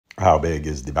How big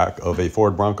is the back of a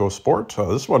Ford Bronco Sport?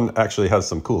 This one actually has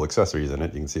some cool accessories in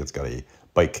it. You can see it's got a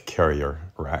bike carrier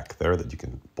rack there that you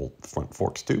can bolt the front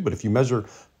forks to. But if you measure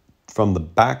from the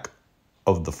back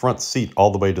of the front seat all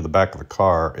the way to the back of the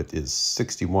car, it is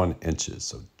 61 inches.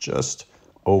 So just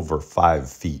over 5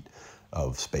 feet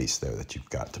of space there that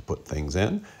you've got to put things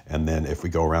in. And then if we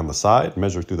go around the side,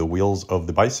 measure through the wheels of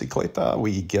the bicicleta,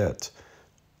 we get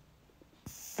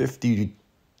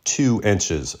 52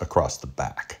 inches across the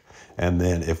back. And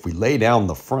then if we lay down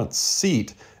the front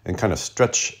seat and kind of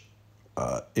stretch,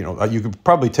 you could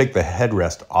probably take the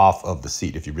headrest off of the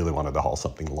seat if you really wanted to haul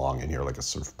something long in here like a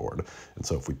surfboard. And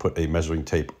so if we put a measuring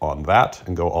tape on that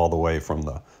and go all the way from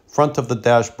the front of the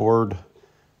dashboard,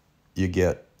 you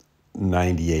get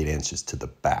 98 inches to the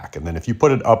back. And then if you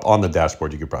put it up on the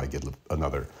dashboard, you could probably get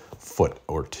another foot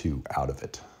or two out of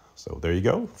it. So there you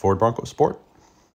go, Ford Bronco Sport.